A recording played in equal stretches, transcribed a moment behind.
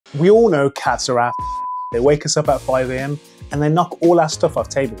We all know cats are ass. They wake us up at 5 AM and they knock all our stuff off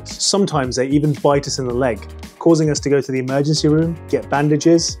tables. Sometimes they even bite us in the leg, causing us to go to the emergency room, get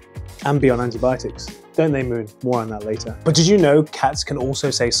bandages, and be on antibiotics. Don't they, Moon? More on that later. But did you know cats can also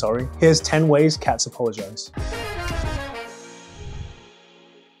say sorry? Here's 10 ways cats apologize.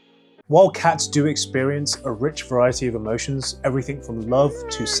 While cats do experience a rich variety of emotions, everything from love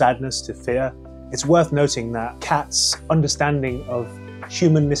to sadness to fear, it's worth noting that cats' understanding of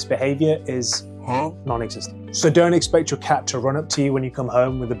human misbehavior is non-existent. So don't expect your cat to run up to you when you come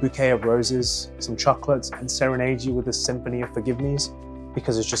home with a bouquet of roses, some chocolates, and serenade you with a symphony of forgive-me's,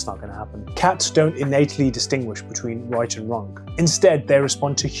 because it's just not going to happen. Cats don't innately distinguish between right and wrong. Instead, they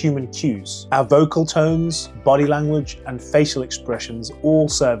respond to human cues. Our vocal tones, body language, and facial expressions all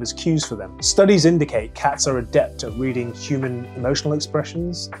serve as cues for them. Studies indicate cats are adept at reading human emotional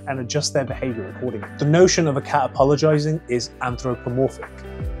expressions and adjust their behavior accordingly. The notion of a cat apologizing is anthropomorphic.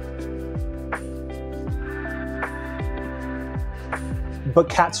 But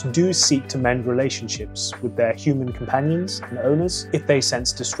cats do seek to mend relationships with their human companions and owners if they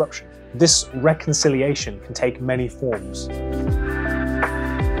sense disruption. This reconciliation can take many forms.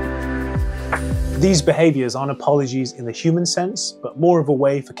 These behaviors aren't apologies in the human sense, but more of a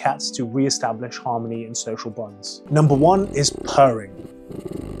way for cats to re-establish harmony in social bonds. Number 1 is purring.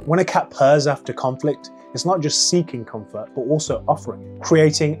 When a cat purrs after conflict, it's not just seeking comfort, but also offering it,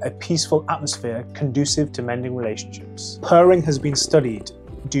 creating a peaceful atmosphere conducive to mending relationships. Purring has been studied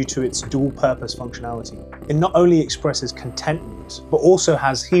due to its dual-purpose functionality. It not only expresses contentment, but also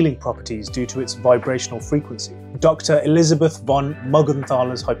has healing properties due to its vibrational frequency. Dr. Elizabeth von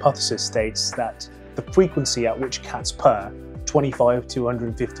Muggenthaler's hypothesis states that the frequency at which cats purr, 25 to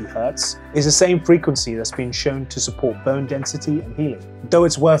 150 Hz, is the same frequency that's been shown to support bone density and healing. Though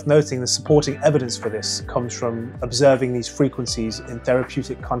it's worth noting the supporting evidence for this comes from observing these frequencies in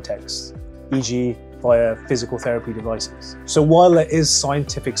therapeutic contexts, e.g. via physical therapy devices. So while there is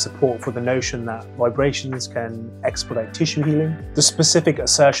scientific support for the notion that vibrations can expedite tissue healing, the specific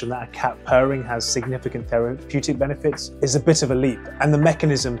assertion that a cat purring has significant therapeutic benefits is a bit of a leap, and the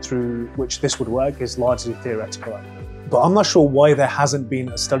mechanism through which this would work is largely theoretical. But I'm not sure why there hasn't been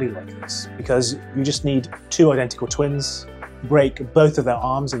a study like this, because you just need 2 identical twins, break both of their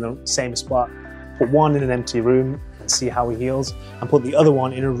arms in the same spot, put one in an empty room and see how he heals, and put the other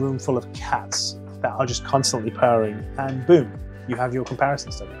one in a room full of cats that are just constantly purring, and boom, you have your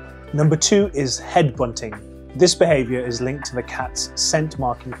comparison study. Number 2 is head bunting. This behavior is linked to the cat's scent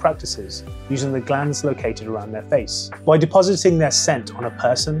marking practices, using the glands located around their face. By depositing their scent on a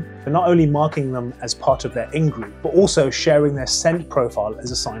person, they're not only marking them as part of their in-group, but also sharing their scent profile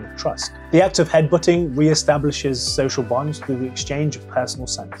as a sign of trust. The act of headbutting re-establishes social bonds through the exchange of personal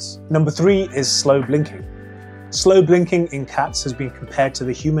scents. Number 3 is slow blinking. Slow blinking in cats has been compared to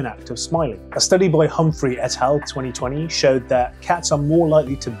the human act of smiling. A study by Humphrey et al. 2020 showed that cats are more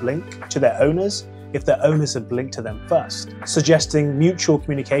likely to blink to their owners if their owners have blinked to them first, suggesting mutual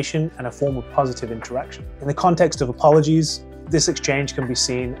communication and a form of positive interaction. In the context of apologies, this exchange can be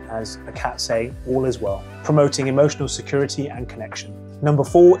seen as a cat saying, "all is well," promoting emotional security and connection. Number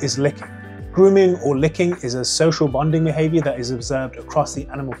 4 is licking. Grooming or licking is a social bonding behavior that is observed across the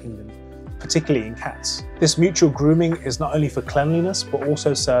animal kingdom, particularly in cats. This mutual grooming is not only for cleanliness, but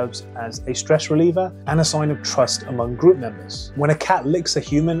also serves as a stress reliever and a sign of trust among group members. When a cat licks a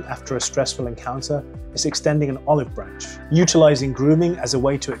human after a stressful encounter, it's extending an olive branch, utilizing grooming as a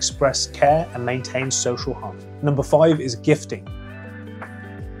way to express care and maintain social harmony. Number 5 is gifting.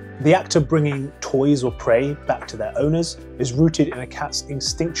 The act of bringing toys or prey back to their owners is rooted in a cat's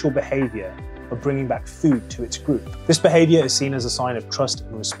instinctual behavior of bringing back food to its group. This behavior is seen as a sign of trust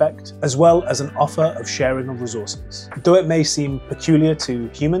and respect, as well as an offer of sharing of resources. Though it may seem peculiar to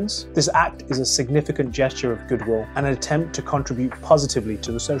humans, this act is a significant gesture of goodwill and an attempt to contribute positively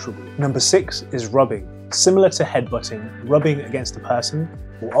to the social group. Number 6 is rubbing. Similar to headbutting, rubbing against a person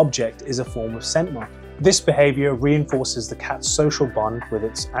or object is a form of scent marking. This behavior reinforces the cat's social bond with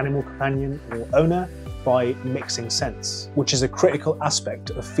its animal companion or owner by mixing scents, which is a critical aspect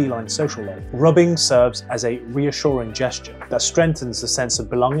of feline social life. Rubbing serves as a reassuring gesture that strengthens the sense of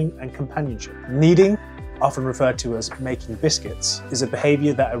belonging and companionship. Kneading, often referred to as making biscuits, is a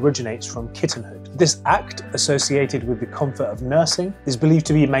behavior that originates from kittenhood. This act, associated with the comfort of nursing, is believed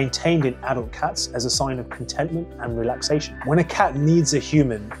to be maintained in adult cats as a sign of contentment and relaxation. When a cat needs a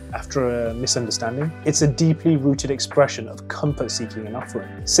human after a misunderstanding, it's a deeply rooted expression of comfort seeking and offering,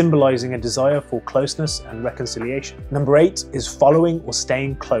 symbolizing a desire for closeness and reconciliation. Number 8 is following or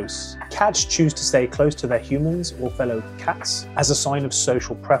staying close. Cats choose to stay close to their humans or fellow cats as a sign of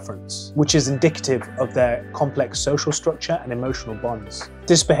social preference, which is indicative of their complex social structure and emotional bonds.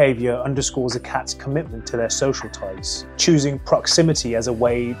 This behaviour underscores a cat's commitment to their social ties, choosing proximity as a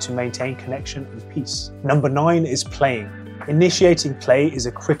way to maintain connection and peace. Number 9 is playing. Initiating play is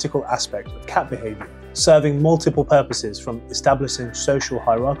a critical aspect of cat behaviour, serving multiple purposes from establishing social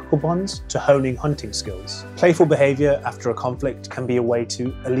hierarchical bonds to honing hunting skills. Playful behaviour after a conflict can be a way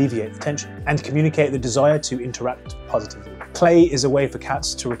to alleviate the tension and communicate the desire to interact positively. Play is a way for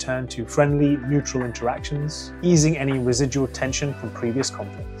cats to return to friendly, neutral interactions, easing any residual tension from previous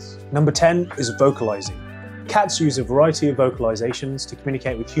conflicts. Number 10 is vocalizing. Cats use a variety of vocalizations to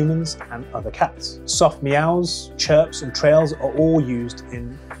communicate with humans and other cats. Soft meows, chirps, and trails are all used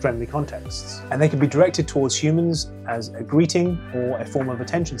in friendly contexts, and they can be directed towards humans as a greeting or a form of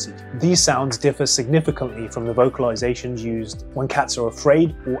attention seeking. These sounds differ significantly from the vocalizations used when cats are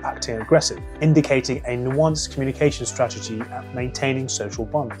afraid or acting aggressive, indicating a nuanced communication strategy at maintaining social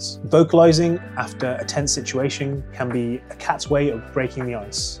bonds. Vocalizing after a tense situation can be a cat's way of breaking the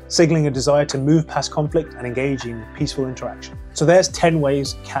ice, signaling a desire to move past conflict and engage in peaceful interaction. So there's 10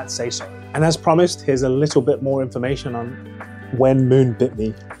 ways cats say sorry. And as promised, here's a little bit more information on when Moon bit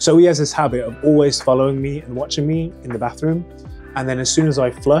me. So he has this habit of always following me and watching me in the bathroom. And then as soon as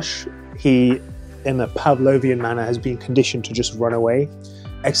I flush, he, in a Pavlovian manner, has been conditioned to just run away.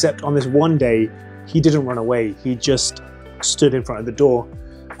 Except on this one day, he didn't run away. He just stood in front of the door.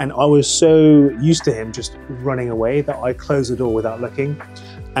 And I was so used to him just running away that I closed the door without looking.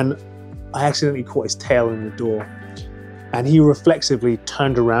 And I accidentally caught his tail in the door. And he reflexively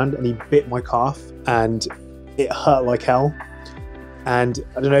turned around and he bit my calf, and it hurt like hell. And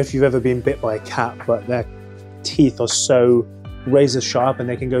I don't know if you've ever been bit by a cat, but their teeth are so razor sharp and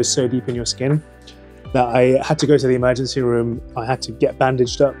they can go so deep in your skin that I had to go to the emergency room. I had to get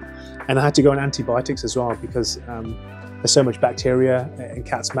bandaged up, and I had to go on antibiotics as well because there's so much bacteria in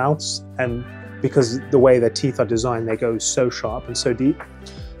cats' mouths, and because the way their teeth are designed, they go so sharp and so deep.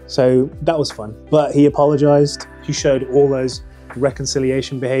 So that was fun. But he apologized. He showed all those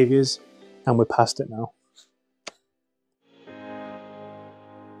reconciliation behaviors, and we're past it now.